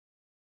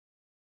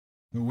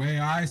The way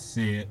I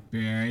see it,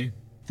 Barry,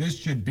 this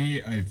should be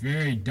a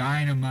very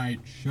dynamite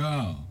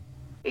show.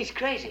 He's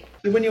crazy.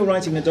 When you're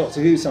writing a Doctor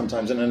Who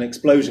sometimes and an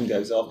explosion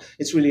goes off,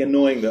 it's really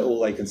annoying that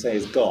all they can say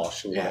is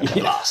gosh or whatever.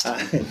 Yeah.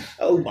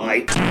 Oh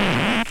my.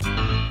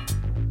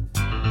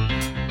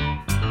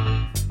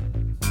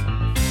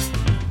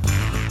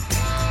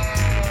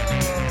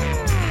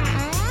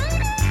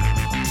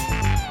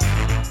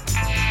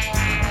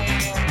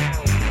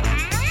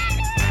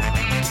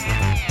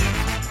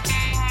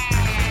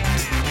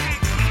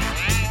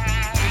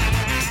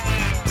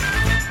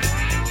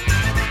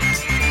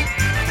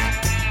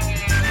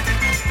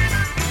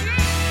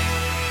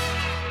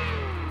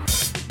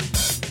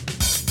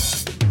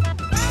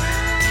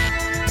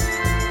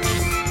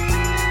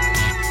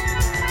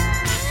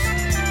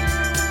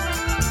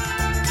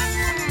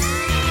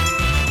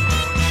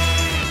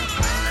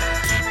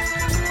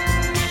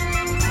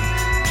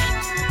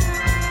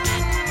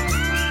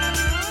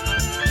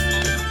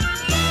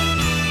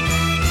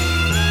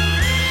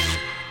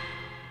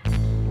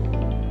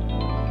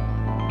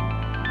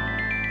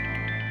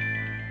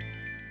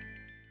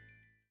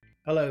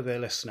 Hello there,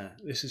 listener.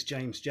 This is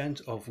James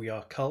Gent of We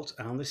Are Cult,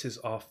 and this is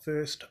our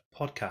first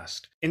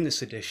podcast. In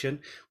this edition,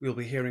 we'll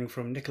be hearing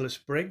from Nicholas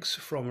Briggs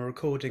from a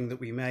recording that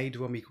we made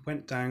when we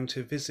went down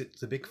to visit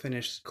the Big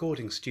Finish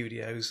recording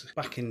studios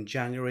back in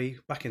January,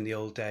 back in the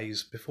old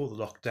days before the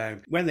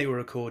lockdown, when they were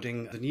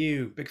recording the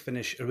new Big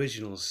Finish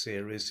Originals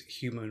series,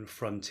 Human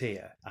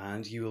Frontier.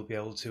 And you will be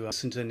able to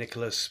listen to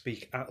Nicholas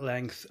speak at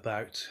length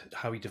about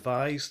how he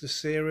devised the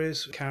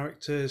series,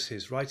 characters,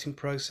 his writing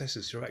process,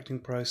 his directing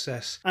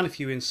process, and a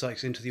few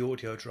insights into the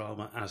audio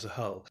drama as a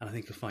whole, and I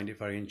think you'll find it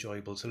very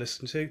enjoyable to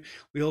listen to.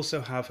 We also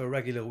have a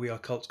regular We Are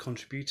Cult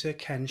contributor,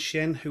 Ken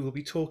Shinn, who will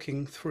be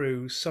talking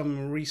through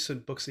some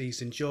recent books that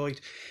he's enjoyed,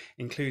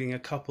 including a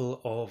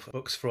couple of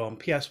books from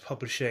PS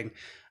Publishing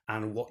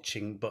and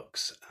Watching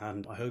Books,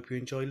 and I hope you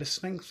enjoy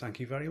listening.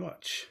 Thank you very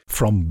much.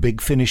 From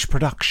Big Finish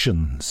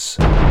Productions.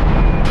 10,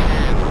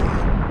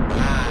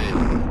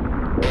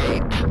 9,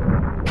 8,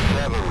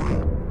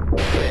 7,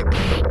 6,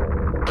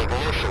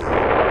 ignition.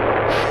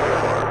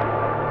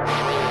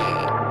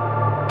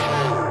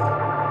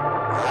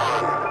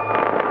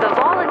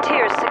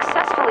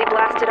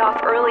 Blasted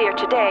off earlier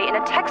today in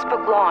a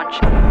textbook launch.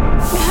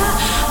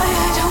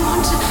 I don't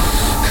want to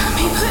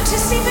be put to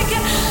sleep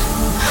again.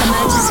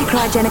 Emergency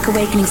cryogenic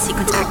awakening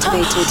sequence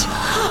activated.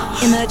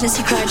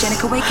 Emergency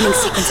cryogenic awakening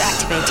sequence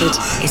activated.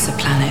 It's a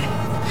planet.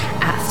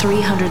 At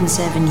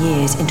 307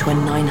 years into a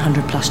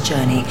 900 plus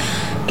journey,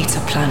 it's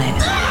a planet.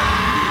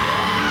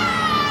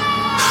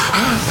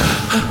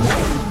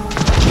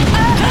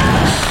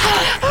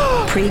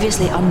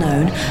 Previously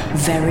unknown,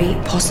 very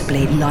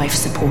possibly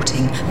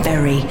life-supporting,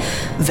 very,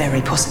 very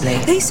possibly.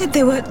 They said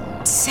they were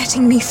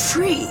setting me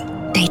free.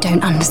 They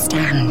don't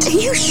understand. Are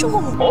you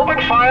sure? Open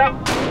fire!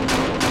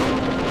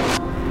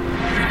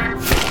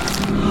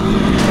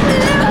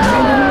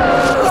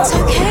 It's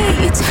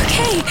okay, it's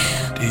okay.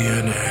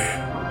 DNA.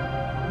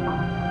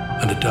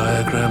 And a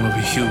diagram of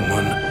a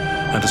human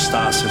and a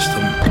star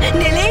system.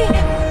 Lily?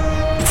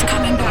 It's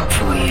coming back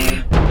for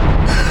you.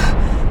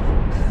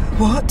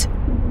 What?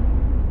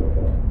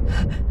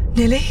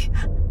 Lily?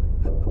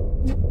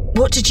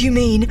 What did you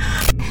mean?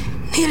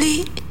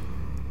 Lily?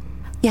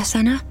 Yes,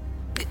 Anna?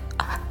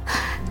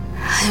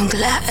 I'm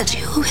glad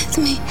you're with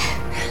me.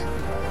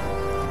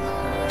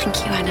 Thank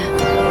you, Anna.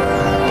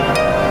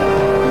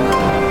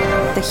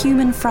 The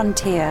Human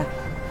Frontier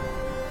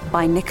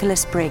by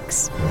Nicholas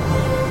Briggs.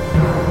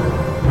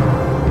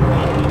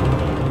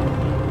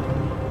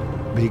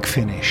 Big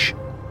Finish.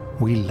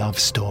 We love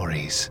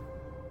stories.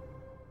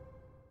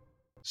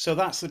 So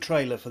that's the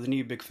trailer for the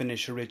new Big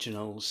Finish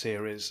original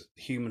series,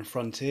 Human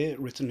Frontier,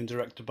 written and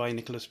directed by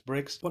Nicholas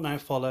Briggs. What now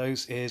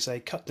follows is a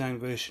cut-down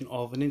version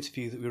of an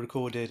interview that we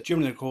recorded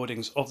during the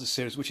recordings of the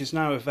series, which is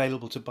now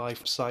available to buy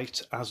from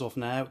site as of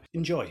now.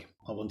 Enjoy.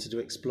 I wanted to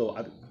explore.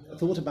 I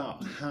thought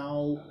about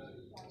how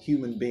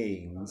human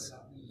beings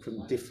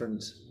from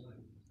different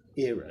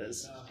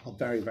eras are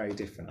very, very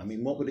different. I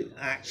mean, what would it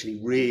actually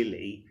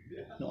really,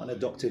 not in a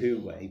Doctor Who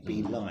way,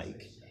 be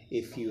like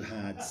if you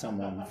had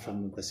someone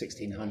from the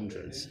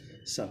 1600s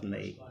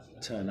suddenly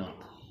turn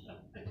up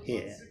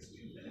here,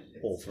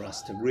 or for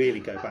us to really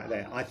go back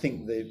there? I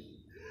think that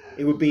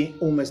it would be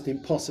almost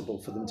impossible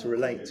for them to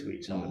relate to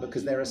each other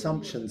because their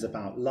assumptions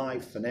about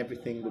life and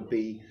everything would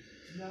be.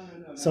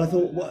 So I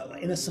thought, well,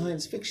 in a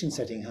science fiction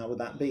setting, how would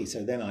that be?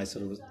 So then I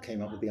sort of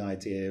came up with the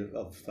idea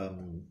of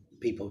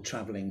people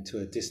travelling to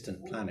a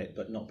distant planet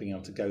but not being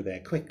able to go there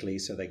quickly,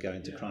 so they go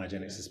into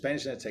cryogenic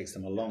suspension. It takes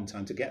them a long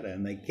time to get there,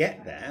 and they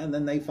get there and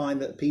then they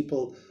find that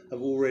people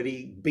have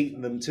already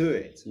beaten them to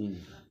it.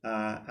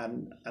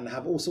 And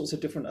have all sorts of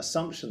different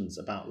assumptions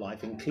about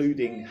life,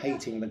 including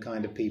hating the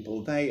kind of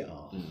people they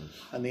are.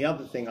 And the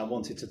other thing I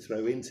wanted to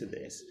throw into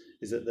this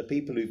is that the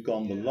people who've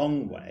gone the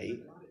long way,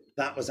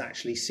 that was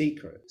actually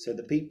secret. So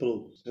the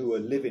people who are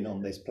living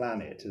on this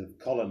planet, who have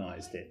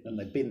colonized it, and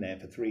they've been there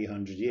for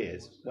 300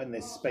 years, when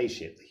this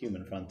spaceship, the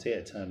Human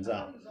Frontier, turns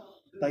up,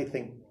 they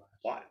think,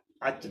 well,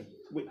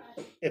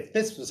 if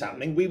this was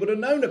happening, we would have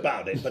known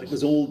about it, but it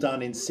was all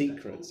done in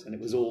secret, and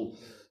it was all,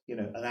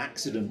 an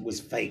accident was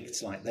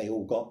faked, like they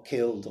all got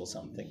killed or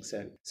something.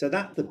 So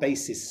that's the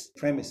basis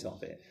premise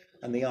of it.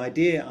 And the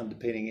idea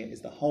underpinning it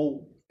is the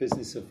whole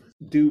business of,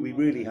 do we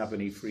really have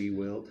any free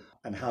will,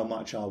 and how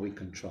much are we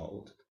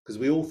controlled? Because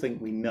we all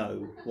think we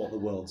know what the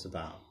world's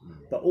about.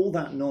 But all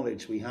that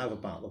knowledge we have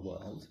about the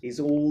world is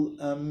all,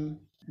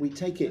 we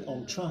take it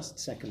on trust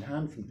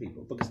secondhand from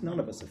people, because none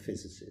of us are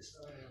physicists.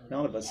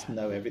 None of us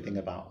know everything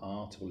about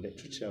art or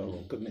literature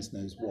or goodness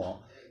knows what.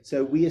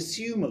 So we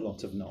assume a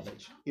lot of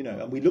knowledge,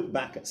 and we look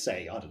back at,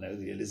 say, I don't know,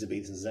 the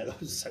Elizabethans, and say, oh,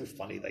 it's so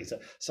funny. They said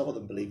some of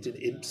them believed in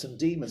imps and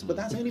demons, but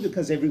that's only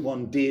because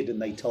everyone did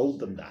and they told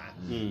them that.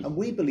 And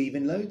we believe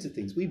in loads of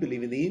things. We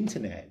believe in the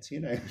internet,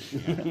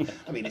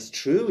 I mean, it's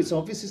true, it's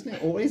obvious, isn't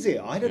it? Or is it?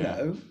 I don't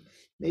know.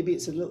 Maybe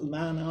it's a little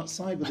man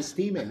outside with a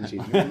steam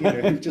engine,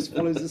 who just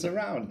follows us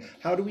around.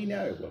 How do we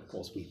know? Well, of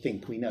course, we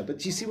think we know. But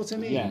do you see what I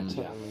mean?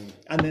 Yeah.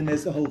 And then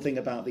there's the whole thing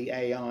about the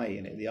AI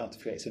in it. The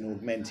artificial, it's an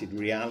augmented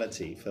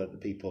reality for the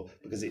people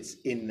because it's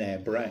in their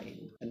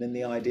brain. And then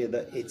the idea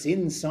that it's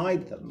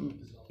inside them,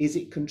 is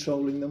it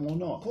controlling them or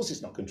not? Of course,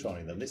 it's not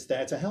controlling them. It's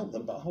there to help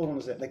them. But hold on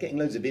a second. They're getting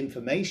loads of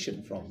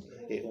information from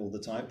it all the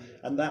time.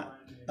 And that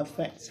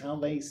affects how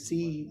they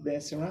see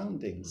their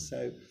surroundings.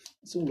 So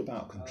it's all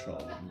about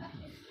control.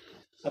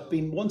 I've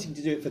been wanting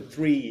to do it for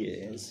 3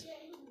 years.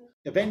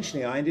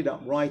 Eventually, I ended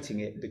up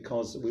writing it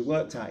because we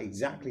worked out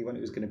exactly when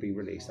it was going to be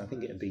released. I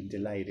think it had been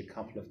delayed a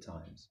couple of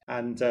times.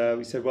 And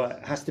we said, well,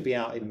 it has to be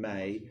out in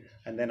May.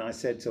 And then I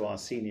said to our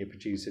senior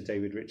producer,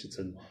 David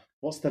Richardson,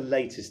 what's the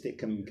latest it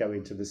can go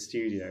into the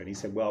studio? And he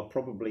said, well,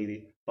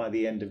 probably by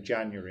the end of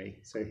January.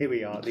 So here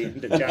we are at the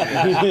end of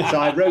January. So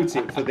I wrote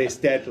it for this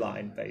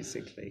deadline,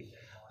 basically.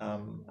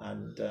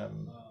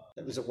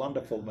 It was a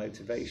wonderful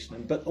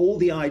motivation. But all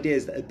the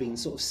ideas that had been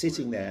sort of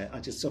sitting there, I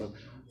just sort of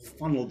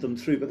funneled them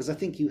through, because I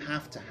think you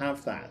have to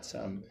have that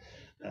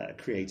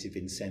creative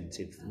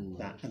incentive,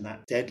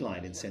 that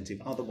deadline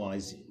incentive.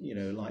 Otherwise,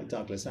 like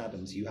Douglas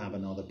Adams, you have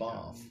another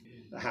bath.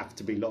 I have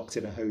to be locked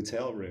in a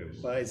hotel room.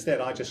 But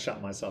instead, I just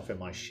shut myself in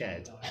my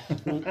shed. I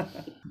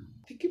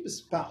think it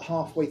was about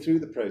halfway through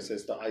the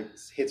process that I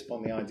hit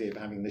upon the idea of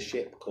having the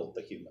ship called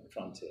the Human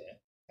Frontier.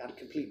 Had a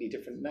completely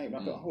different name.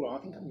 I thought, hold on,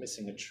 I think I'm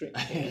missing a trick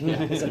here.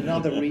 There's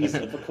another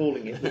reason for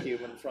calling it the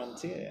Human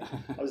Frontier.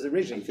 I was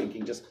originally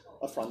thinking just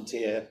a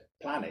frontier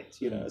planet,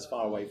 as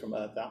far away from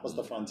Earth. That was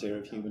the frontier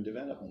of human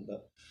development.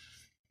 But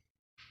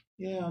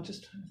yeah, I'm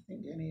just trying to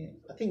think.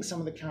 I think some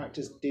of the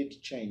characters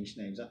did change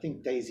names. I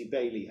think Daisy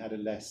Bailey had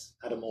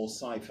a more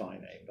sci-fi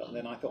name. But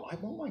then I thought, I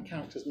want my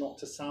characters not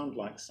to sound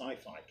like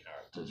sci-fi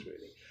characters,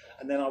 really.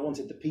 And then I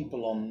wanted the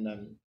people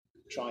on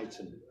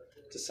Triton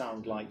to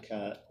sound like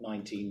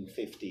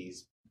 1950s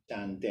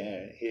Dan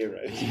Dare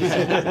heroes.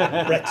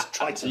 Rex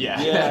Triton.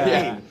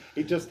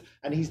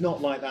 And he's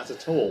not like that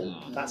at all.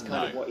 That's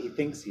kind of what he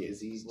thinks he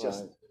is. He's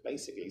just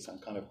basically some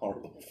kind of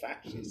horrible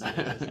fascist.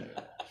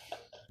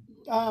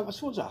 I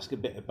just want to ask a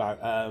bit about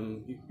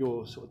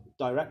your sort of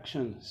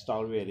direction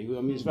style, really.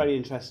 I mean, it's very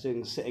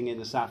interesting sitting in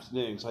this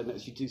afternoon, because I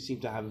noticed you do seem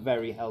to have a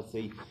very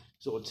healthy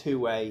sort of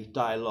two-way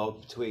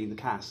dialogue between the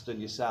cast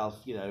and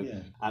yourself, and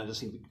it does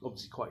seem to be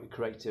obviously quite a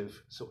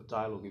creative sort of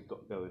dialogue you've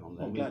got going on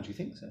there. I'm glad you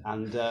think so.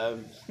 And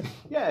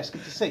it's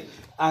good to see.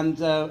 And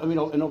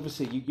and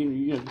obviously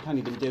you've kind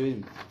of been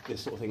doing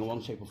this sort of thing in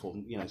one shape or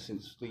form,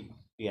 since the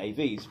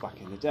AVs back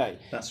in the day.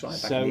 That's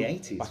right, back in the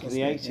 80s. Back in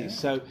the 80s. Yeah.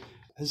 So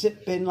has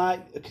it been like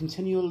a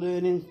continual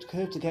learning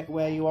curve to get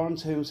where you are in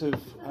terms of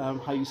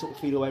how you sort of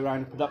feel your way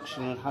around the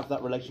production and have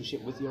that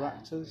relationship with your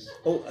actors?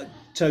 Oh,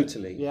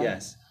 totally,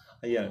 yes.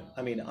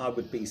 I mean, I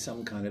would be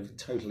some kind of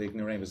total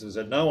ignoramus who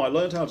said, no, I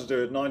learned how to do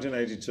it in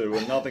 1982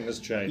 and nothing has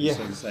changed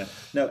since then.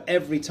 No,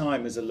 every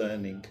time is a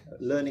learning.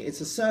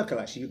 It's a circle,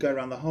 actually. You go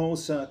around the whole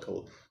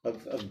circle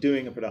of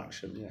doing a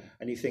production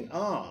and you think,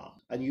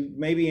 and you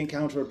maybe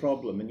encounter a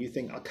problem and you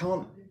think, I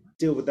can't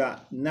deal with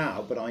that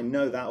now, but I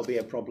know that'll be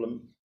a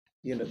problem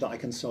that I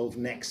can solve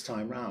next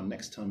time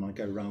I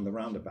go round the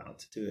roundabout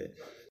to do it.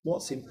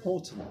 What's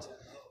important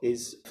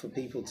is for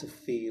people to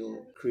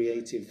feel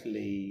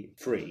creatively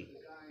free.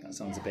 That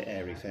sounds a bit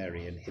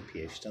airy-fairy and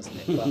hippie-ish,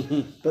 doesn't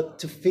it? But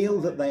to feel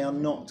that they are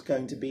not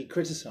going to be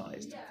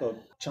criticised for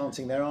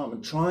chancing their arm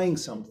and trying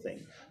something,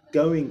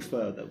 going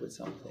further with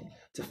something,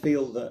 to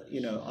feel that,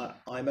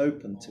 I'm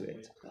open to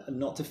it, and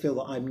not to feel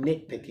that I'm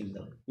nitpicking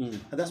them.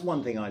 And that's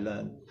one thing I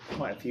learned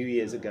quite a few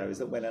years ago, is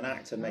that when an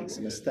actor makes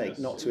a mistake,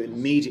 not to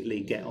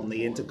immediately get on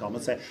the intercom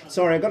and say,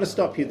 sorry, I've got to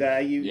stop you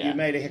there, you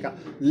made a hiccup.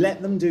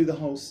 Let them do the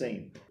whole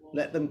scene.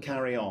 Let them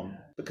carry on,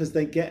 because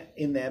they get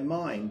in their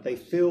mind, they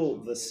feel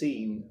the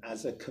scene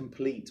as a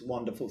complete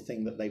wonderful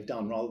thing that they've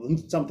done, rather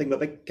than something that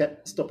they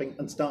kept stopping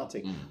and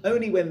starting.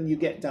 Only when you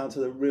get down to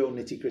the real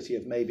nitty-gritty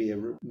of maybe a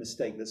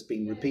mistake that's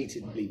been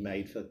repeatedly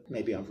made, for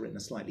maybe I've written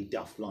a slightly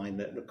duff line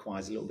that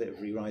requires a little bit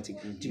of rewriting,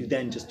 do you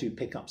then just do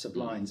pickups of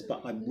lines.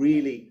 But I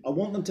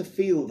want them to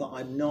feel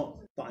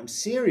that I'm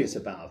serious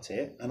about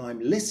it, and I'm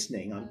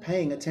listening, I'm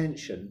paying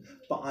attention,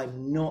 but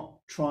I'm not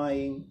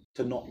trying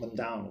to knock them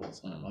down all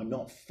the time. I'm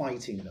not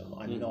fighting them.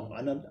 I'm not.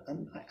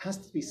 And it has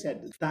to be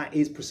said that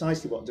is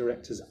precisely what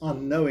directors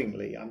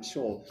unknowingly, I'm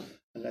sure,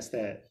 unless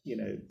they're,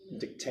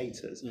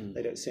 dictators,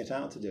 they don't set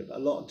out to do it. But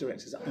a lot of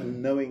directors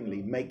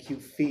unknowingly make you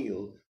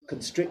feel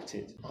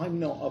constricted. I'm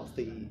not of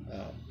the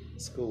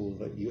school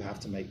that you have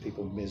to make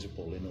people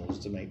miserable in order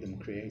to make them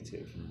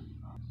creative.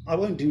 I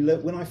won't do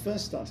when I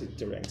first started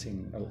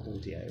directing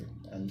audio,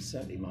 and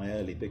certainly my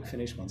early Big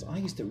Finish ones, I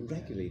used to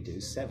regularly do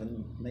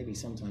 7, maybe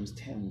sometimes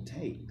 10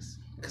 takes,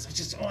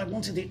 because I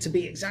wanted it to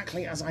be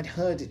exactly as I'd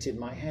heard it in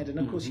my head. And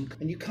of course,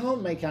 you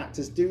can't make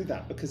actors do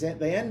that, because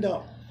they end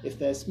up, if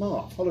they're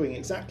smart, following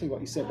exactly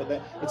what you said,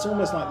 but it's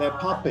almost like they're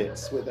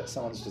puppets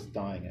someone's just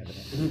dying over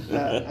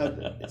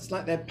there. It's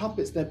like they're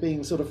puppets, they're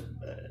being sort of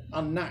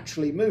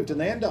unnaturally moved,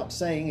 and they end up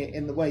saying it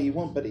in the way you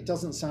want, but it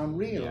doesn't sound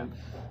real. Yeah.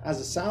 As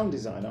a sound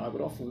designer, I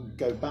would often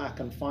go back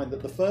and find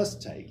that the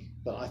first take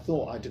that I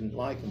thought I didn't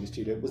like in the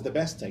studio was the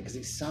best take, because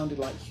it sounded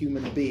like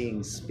human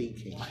beings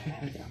speaking,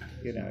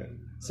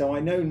 So I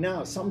know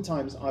now,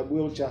 sometimes I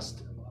will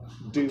just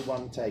do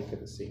one take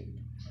of a scene.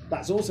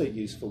 That's also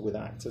useful with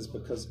actors,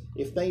 because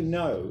if they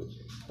know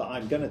that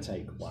I'm going to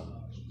take one,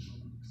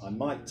 I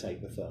might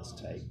take the first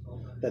take,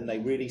 then they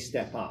really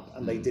step up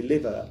and they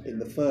deliver in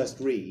the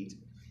first read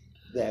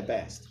their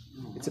best.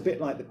 It's a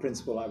bit like the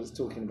principle I was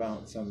talking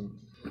about.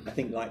 I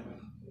think like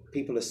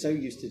people are so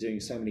used to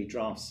doing so many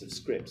drafts of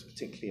scripts,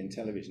 particularly in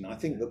television. I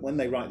think that when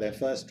they write their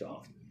first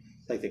draft,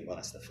 they think, well,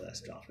 that's the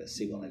first draft, let's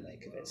see what I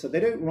make of it. So they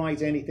don't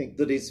write anything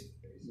that is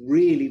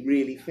really,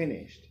 really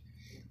finished.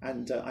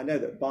 And I know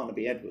that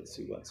Barnaby Edwards,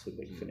 who works for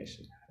Big Finish,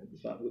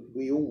 but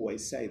we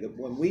always say that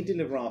when we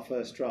deliver our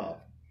first draft,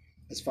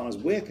 as far as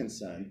we're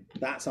concerned,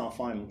 that's our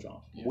final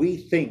draft. Yeah. We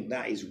think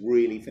that is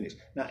really finished.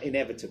 Now,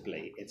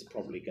 inevitably, it's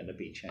probably going to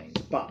be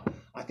changed. But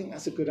I think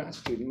that's a good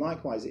attitude. And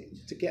likewise,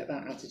 to get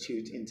that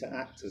attitude into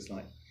actors,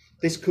 like,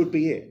 this could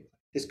be it.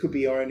 This could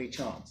be your only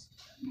chance.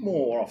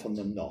 More often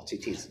than not,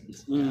 it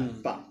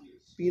isn't. But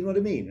you know what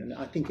I mean? And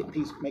I think it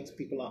makes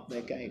people up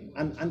their game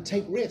and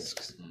take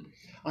risks.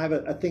 I have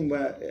a thing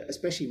where,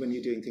 especially when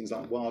you're doing things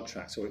like wild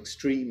tracks or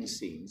extreme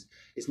scenes,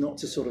 is not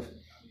to sort of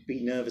be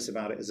nervous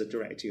about it as a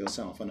director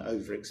yourself and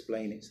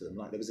over-explain it to them.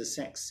 Like, there was a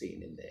sex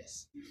scene in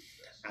this,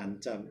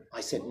 and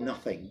I said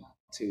nothing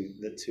to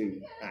the 2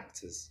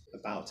 actors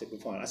about it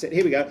before. I said,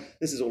 here we go,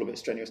 this is all a bit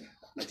strenuous.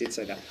 I did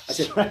say that. I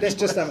said,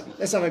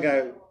 let's have a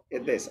go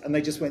at this. And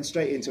they just went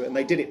straight into it, and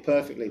they did it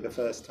perfectly the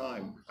first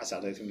time. I said,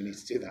 I don't think we need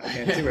to do that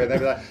again. They were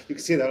like, you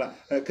can see they were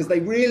like, because they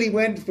really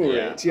went for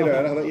it, And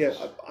I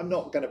thought, I'm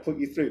not going to put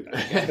you through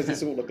that, because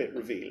it's all a bit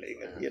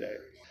revealing, and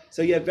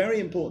So very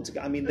important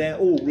they're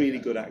all really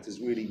good actors,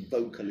 really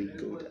vocally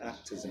good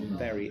actors, and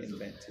very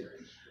inventive.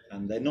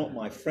 And they're not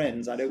my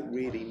friends. I don't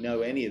really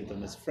know any of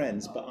them as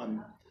friends, but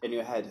I'm... In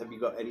your head, have you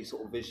got any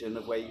sort of vision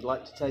of where you'd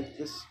like to take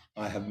this?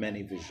 I have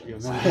many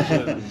visions.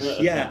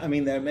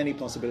 There are many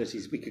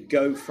possibilities. We could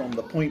go from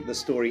the point the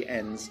story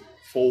ends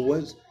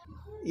forward.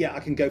 Yeah,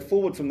 I can go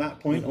forward from that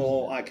point,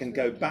 or I can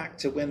go back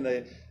to when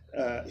the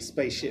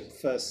spaceship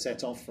first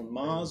set off from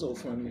Mars, or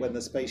from when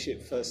the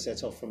spaceship first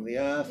set off from the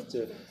Earth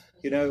to...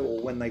 or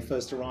when they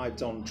first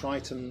arrived on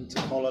Triton to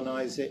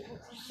colonize it,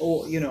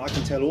 or, I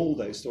can tell all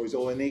those stories,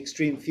 or in the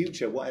extreme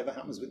future, whatever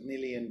happens with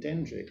Millie and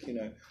Dendrick,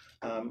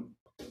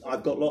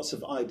 I've got lots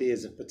of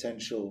ideas of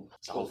potential.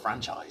 It's a whole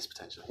franchise,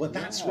 potentially. Well,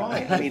 that's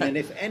right. And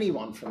if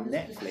anyone from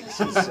Netflix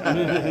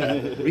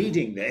is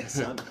reading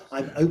this,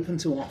 I'm open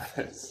to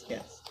offers.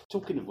 Yes.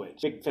 Talking of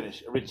which, Big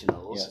Finish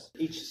originals,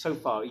 each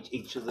of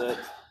the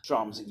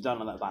dramas that you've done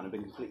on that band have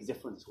been completely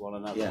different to one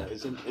another. Yeah.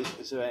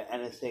 Is there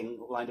anything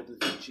lined up in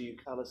the future you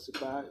tell us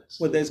about?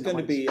 Well, there's going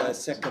to be a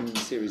second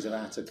series of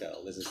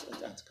Atagirl. There's an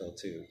Atagirl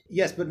 2.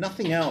 Yes, but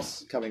nothing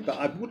else coming. But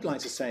I would like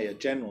to say a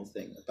general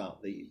thing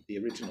about the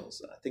originals.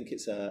 I think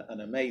it's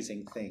an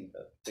amazing thing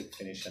that Big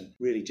Finish and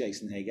really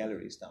Jason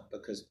Haig-Ellery's done,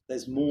 because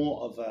there's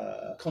more of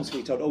a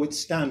constantly told, it's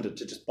standard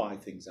to just buy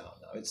things out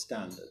now. It's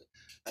standard.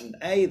 And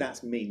A,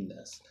 that's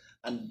meanness.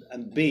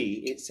 And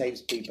B, it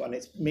saves people, and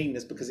it's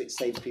meanness because it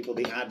saves people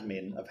the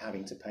admin of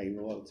having to pay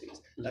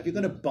royalties. Now, if you're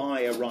going to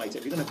buy a writer,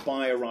 if you're going to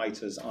buy a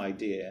writer's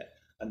idea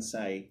and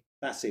say,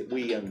 that's it,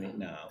 we own it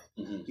now,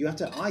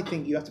 I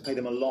think you have to pay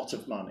them a lot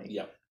of money.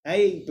 Yep.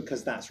 A,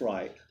 because that's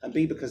right, and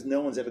B, because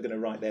no one's ever going to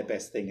write their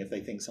best thing if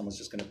they think someone's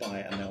just going to buy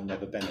it and they'll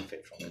never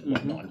benefit from it,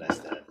 well, not unless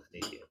they're an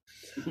idiot.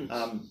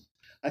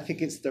 I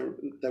think it's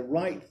the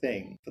right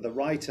thing for the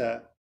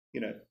writer,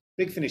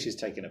 Big Finish is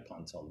taking a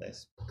punt on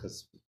this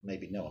because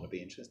maybe no one will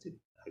be interested.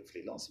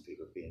 Hopefully lots of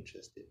people will be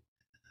interested.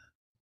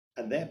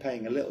 And they're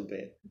paying a little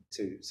bit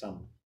to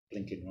some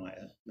blinking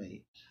writer,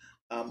 me.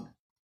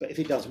 But if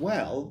it does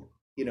well,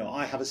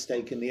 I have a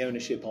stake in the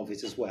ownership of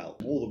it as well.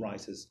 All the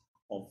writers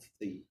of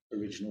the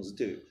originals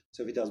do.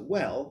 So if it does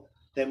well,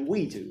 then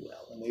we do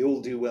well, and we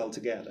all do well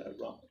together,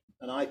 right?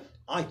 And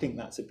I think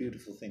that's a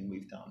beautiful thing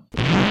we've done.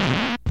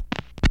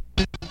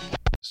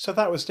 So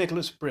that was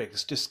Nicholas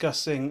Briggs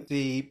discussing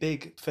the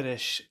Big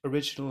Finish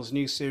Originals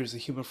new series, The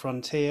Human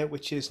Frontier,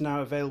 which is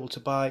now available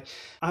to buy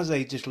as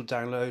a digital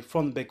download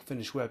from the Big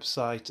Finish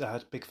website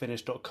at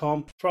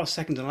bigfinish.com. For our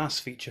second and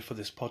last feature for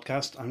this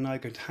podcast, I'm now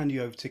going to hand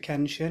you over to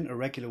Ken Shinn, a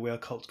regular We Are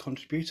Cult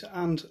contributor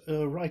and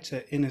a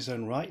writer in his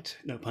own right,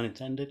 no pun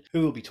intended, who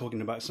will be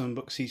talking about some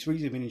books he's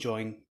really been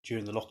enjoying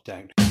during the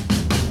lockdown.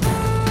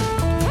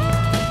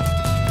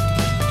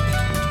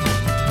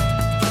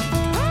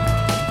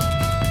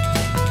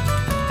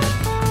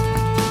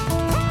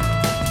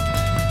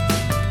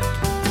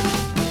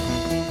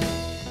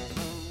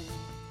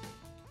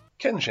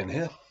 Ken Shinn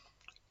here.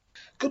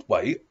 Good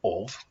way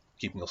of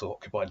keeping yourself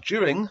occupied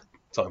during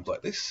times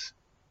like this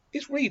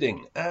is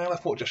reading, and I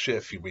thought I'd just share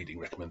a few reading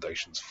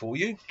recommendations for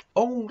you,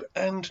 old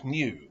and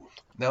new.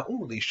 Now,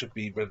 all of these should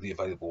be readily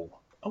available.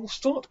 I will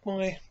start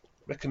by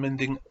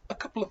recommending a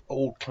couple of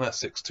old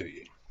classics to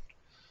you.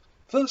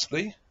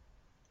 Firstly,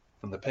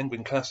 from the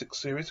Penguin Classics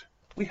series,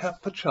 we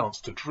have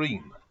Perchance to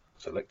Dream,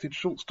 selected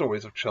short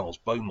stories of Charles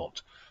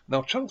Beaumont.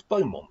 Now, Charles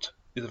Beaumont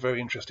is a very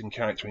interesting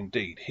character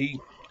indeed. He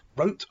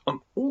wrote an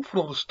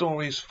awful lot of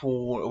stories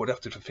for, or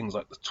adapted for things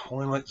like The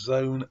Twilight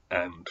Zone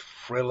and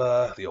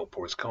Thriller, the old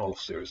Boris Karloff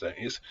series that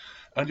is,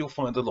 and you'll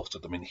find a lot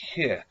of them in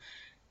here.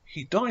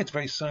 He died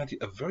very sadly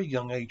at a very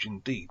young age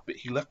indeed, but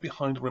he left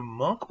behind a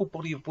remarkable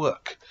body of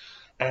work,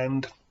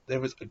 and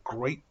there is a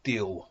great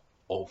deal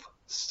of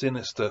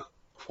sinister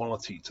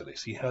quality to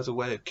this. He has a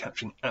way of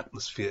capturing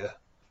atmosphere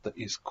that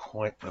is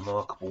quite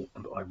remarkable,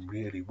 and I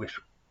really wish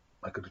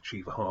I could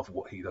achieve half of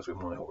what he does with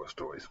my horror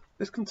stories.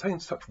 This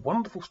contains such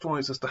wonderful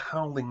stories as The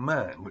Howling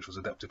Man, which was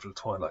adapted for The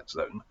Twilight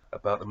Zone,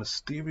 about a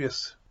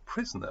mysterious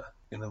prisoner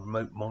in a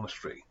remote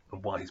monastery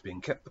and why he's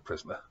being kept the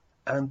prisoner,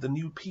 and The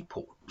New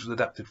People, which was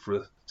adapted for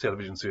a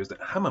television series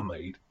that Hammer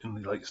made in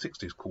the late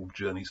 60s called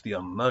Journeys to the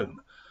Unknown,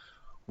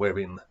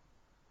 wherein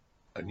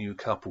a new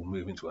couple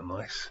move into a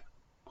nice,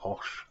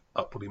 posh,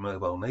 upwardly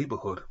mobile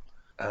neighbourhood,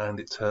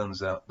 and it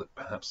turns out that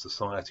perhaps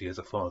society is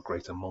a far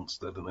greater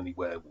monster than any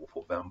werewolf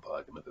or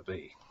vampire can ever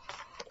be.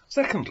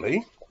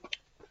 Secondly,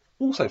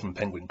 also from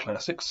Penguin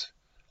Classics,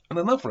 and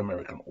another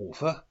American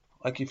author,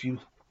 I give you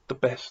the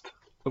best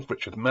of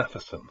Richard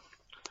Matheson.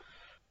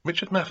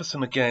 Richard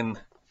Matheson, again,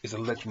 is a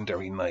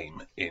legendary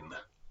name in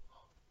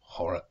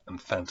horror and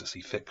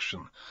fantasy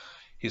fiction.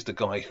 He's the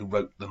guy who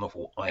wrote the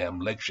novel I Am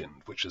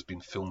Legend, which has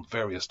been filmed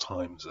various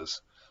times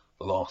as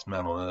The Last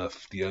Man on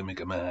Earth, The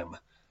Omega Man,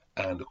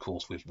 and of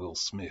course with Will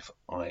Smith,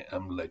 I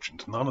Am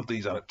Legend. None of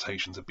these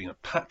adaptations have been a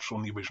patch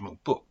on the original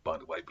book, by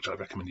the way, which I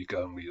recommend you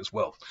go and read as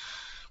well,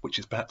 which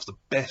is perhaps the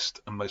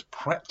best and most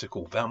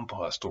practical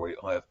vampire story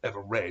I have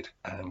ever read,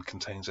 and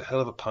contains a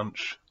hell of a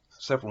punch,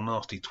 several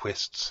nasty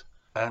twists,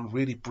 and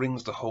really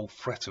brings the whole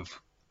threat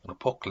of an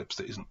apocalypse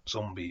that isn't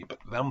zombie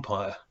but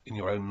vampire in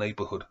your own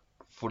neighbourhood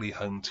fully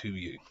home to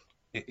you.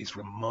 It is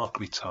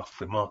remarkably tough,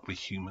 remarkably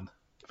human,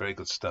 very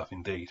good stuff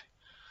indeed.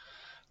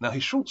 Now,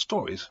 his short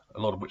stories, a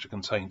lot of which are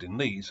contained in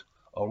these,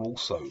 are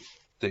also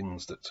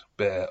things that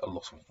bear a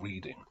lot of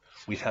reading.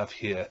 We have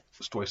here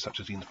stories such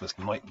as the infamous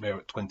Nightmare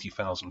at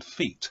 20,000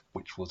 Feet,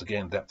 which was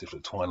again adapted for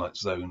The Twilight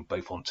Zone,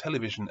 both on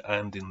television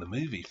and in the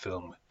movie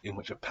film, in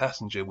which a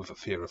passenger with a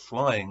fear of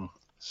flying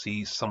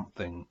sees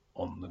something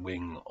on the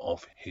wing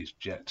of his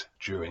jet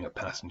during a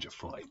passenger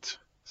flight.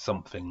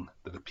 Something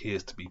that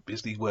appears to be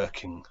busily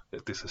working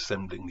at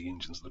disassembling the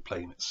engines of the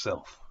plane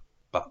itself.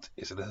 But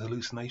is it a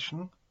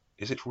hallucination?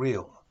 Is it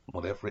real?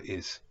 Whatever it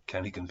is,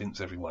 can he convince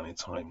everyone in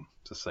time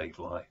to save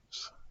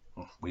lives?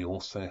 We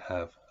also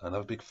have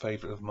another big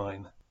favourite of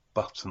mine,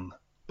 Button.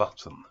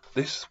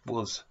 This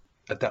was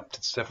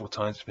adapted several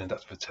times. It's been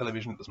adapted for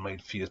television. It was made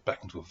a few years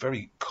back into a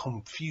very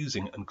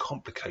confusing and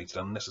complicated,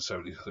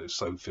 unnecessarily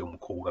so film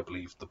called, I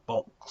believe, The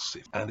Box.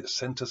 And it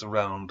centres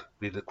around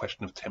really the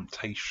question of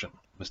temptation.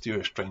 A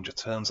mysterious stranger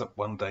turns up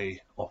one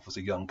day, offers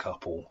a young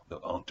couple that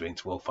aren't doing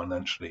too well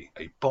financially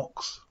a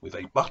box with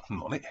a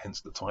button on it,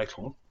 hence the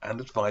title, and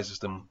advises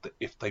them that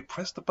if they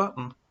press the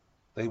button,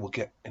 they will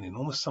get an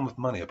enormous sum of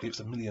money. I believe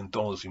it's $1 million in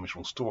the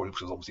original story,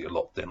 which is obviously a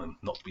lot then and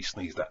not to be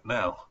sneezed at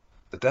now.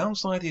 The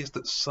downside is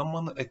that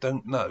someone that they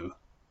don't know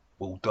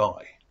will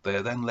die. They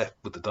are then left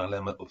with the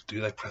dilemma of do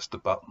they press the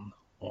button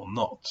or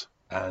not,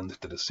 and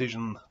the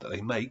decision that they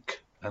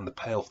make and the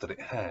payoff that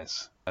it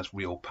has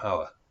real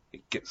power.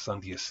 It gets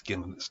under your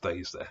skin and it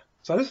stays there.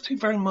 So those are two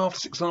very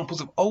marvellous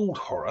examples of old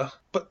horror,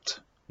 but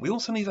we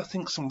also need, I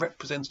think, some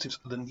representatives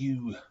of the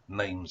new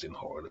names in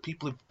horror, the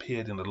people who have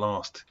appeared in the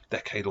last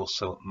decade or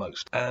so at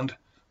most. And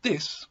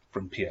this,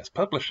 from PS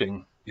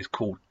Publishing, is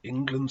called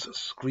England's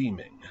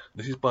Screaming.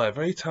 This is by a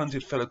very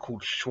talented fellow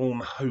called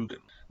Sean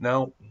Hogan.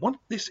 Now, what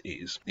this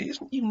is, it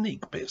isn't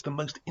unique, but it's the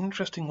most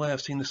interesting way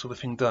I've seen this sort of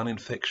thing done in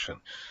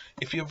fiction.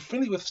 If you're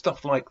familiar with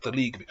stuff like The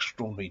League of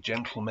Extraordinary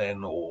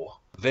Gentlemen or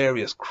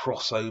various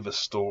crossover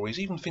stories,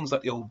 even things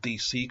like the old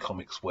DC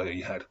comics where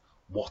you had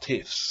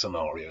what-if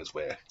scenarios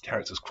where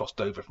characters crossed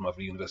over from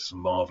other universes of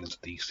Marvel into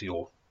DC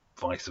or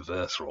vice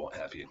versa or what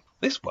have you.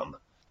 This one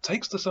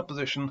takes the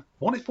supposition,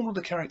 what if all of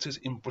the characters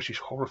in British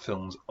horror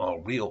films are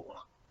real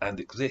and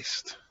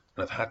exist?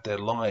 and have had their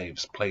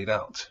lives played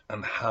out,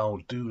 and how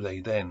do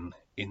they then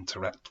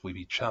interact with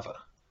each other?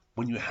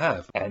 When you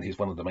have, and he's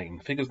one of the main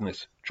figures in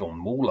this, John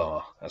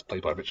Maular, as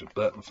played by Richard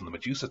Burton from The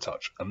Medusa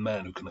Touch, a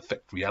man who can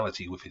affect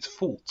reality with his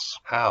thoughts,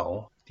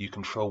 how do you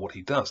control what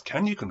he does?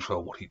 Can you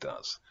control what he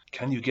does?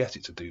 Can you get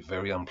it to do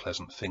very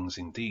unpleasant things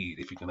indeed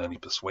if you can only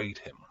persuade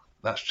him?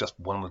 That's just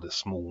one of the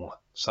small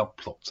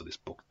subplots of this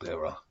book.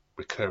 There are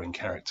recurring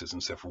characters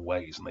in several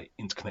ways, and they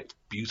interconnect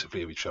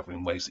beautifully with each other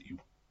in ways that you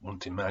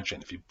wouldn't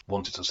imagine if you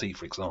wanted to see,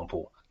 for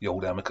example, the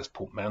old Amicus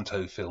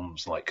Portmanteau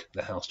films like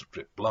The House That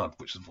Dripped Blood,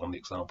 which is one of the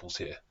examples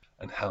here,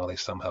 and how they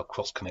somehow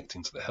cross-connect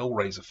into the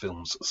Hellraiser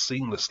films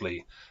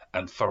seamlessly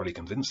and thoroughly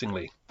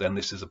convincingly. Then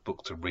this is a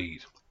book to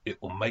read. It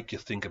will make you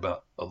think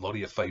about a lot of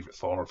your favourite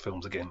horror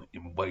films again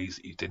in ways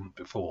that you didn't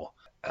before,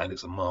 and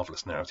it's a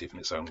marvellous narrative in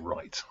its own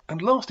right.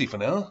 And lastly for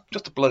now,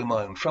 just to blow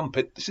my own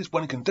trumpet, this is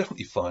one you can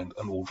definitely find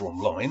an order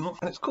online,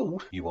 and it's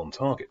called You on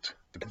Target,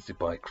 edited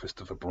by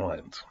Christopher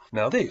Bryant.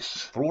 Now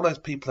this, for all those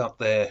people out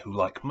there who,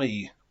 like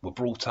me, were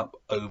brought up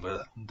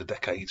over the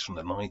decades from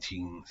the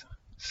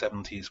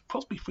 1970s,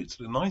 possibly through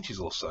to the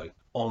 90s or so,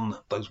 on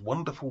those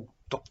wonderful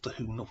Doctor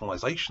Who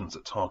novelisations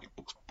that Target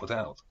Books put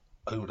out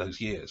over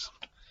those years.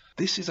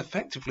 This is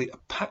effectively a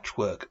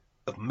patchwork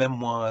of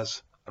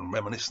memoirs and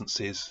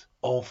reminiscences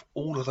of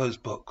all of those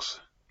books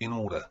in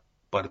order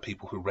by the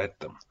people who read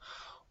them.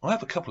 I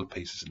have a couple of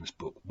pieces in this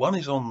book. One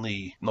is on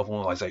the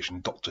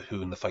novelisation Doctor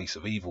Who in the Face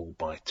of Evil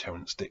by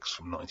Terence Dicks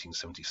from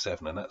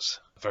 1977, and that's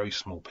a very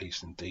small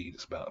piece indeed.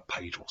 It's about a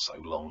page or so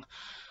long,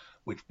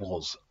 which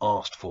was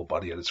asked for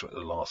by the editor at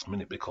the last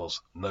minute because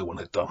no one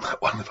had done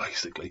that one,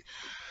 basically.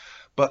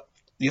 But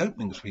the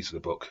opening piece of the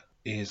book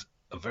is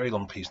a very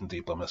long piece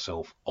indeed by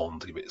myself on,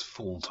 to give it its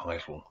full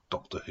title,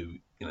 Doctor Who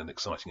in an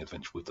Exciting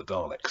Adventure with the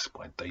Daleks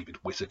by David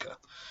Whittaker,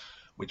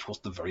 which was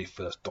the very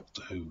first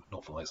Doctor Who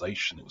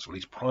novelisation. It was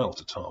released prior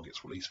to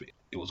Target's release, but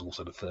it was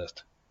also the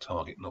first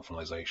Target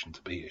novelisation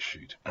to be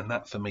issued. And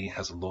that for me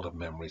has a lot of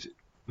memories. It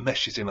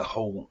meshes in a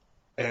whole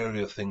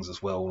area of things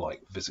as well,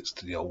 like visits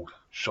to the old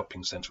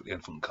shopping centre at the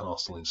Elephant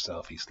Castle in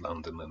South East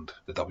London and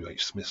the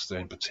W.H. Smiths there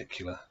in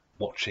particular.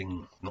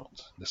 Watching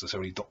not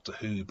necessarily Doctor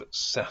Who, but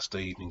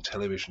Saturday evening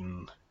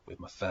television with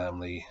my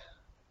family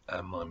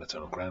and my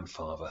maternal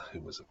grandfather,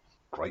 who was a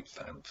great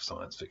fan of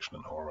science fiction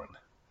and horror and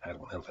had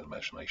one hell of an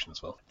imagination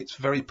as well. It's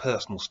very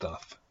personal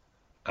stuff,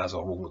 as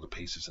are all of the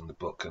pieces in the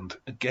book, and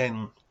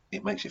again,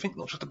 it makes you think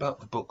not just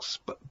about the books,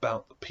 but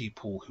about the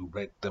people who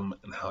read them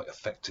and how it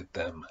affected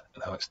them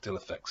and how it still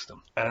affects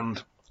them.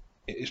 And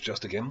it is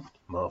just, again,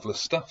 marvellous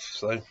stuff.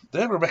 So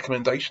there are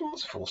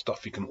recommendations for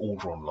stuff you can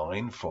order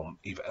online from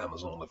either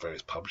Amazon or the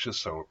various publishers.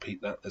 So I'll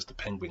repeat that. There's the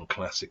Penguin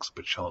Classics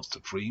Perchance to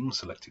Dream,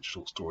 selected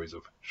short stories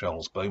of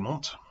Charles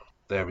Beaumont.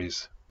 There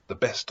is The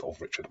Best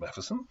of Richard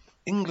Matheson.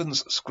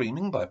 England's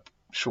Screaming by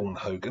Sean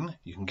Hogan.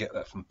 You can get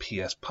that from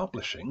PS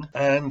Publishing.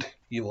 And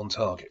You on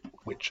Target,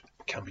 which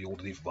can be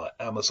ordered either by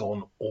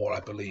Amazon or,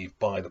 I believe,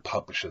 by the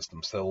publishers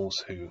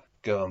themselves, who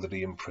go under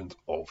the imprint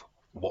of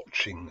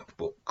Watching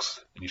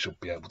Books, and you should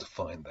be able to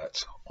find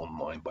that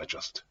online by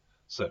just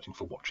searching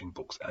for Watching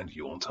Books and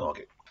You on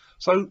Target.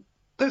 So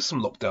there's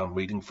some lockdown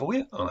reading for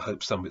you, and I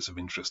hope some of it's of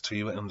interest to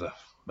you, and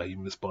maybe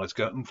even inspired to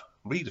go out and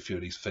read a few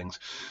of these things.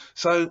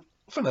 So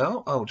for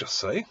now, I'll just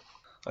say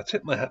I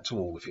tip my hat to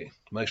all of you,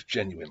 most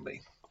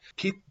genuinely.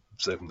 Keep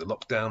observing the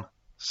lockdown,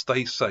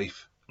 stay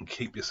safe, and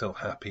keep yourself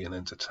happy and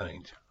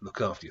entertained.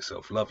 Look after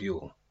yourself. Love you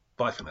all.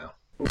 Bye for now.